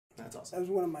awesome.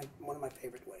 That was one of my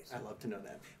favorite ways. I love to know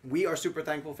that. We are super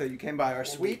thankful that you came by our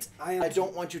suite. I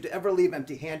don't want you to ever leave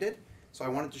empty-handed, so I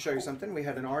wanted to show you something. We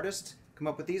had an artist come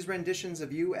up with these renditions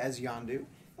of you as Yondu.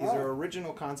 These are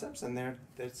original concepts, and they're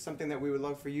something that we would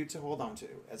love for you to hold on to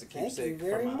as a keepsake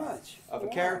of a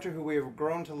character who we have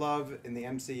grown to love in the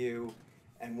MCU,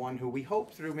 and one who we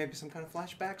hope through maybe some kind of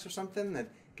flashbacks or something that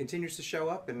continues to show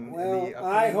up in the upcoming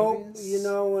I hope, movies. you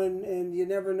know, and you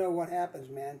never know what happens,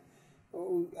 man.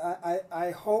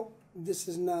 I hope this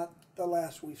is not the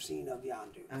last we've seen of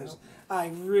Yondu, because I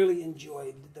really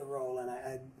enjoyed the role, and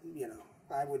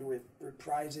I would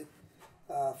reprise it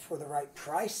for the right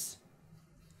price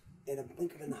in a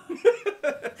blink of an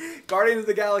eye. Guardians of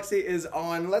the Galaxy is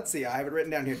on, let's see, I have it written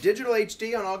down here, Digital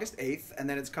HD on August 8th, and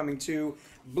then it's coming to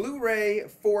Blu-ray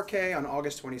 4K on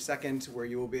August 22nd, where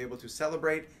you will be able to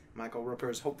celebrate Michael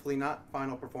Rooker's hopefully not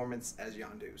final performance as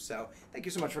Yondu. So, thank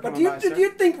you so much for coming by, sir. Do you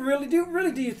think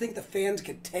do you think the fans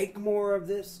could take more of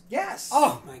this? Yes.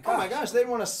 Oh my gosh. Oh my gosh, they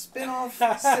want a spin-off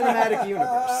cinematic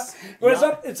universe.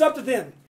 Well, it's up to them.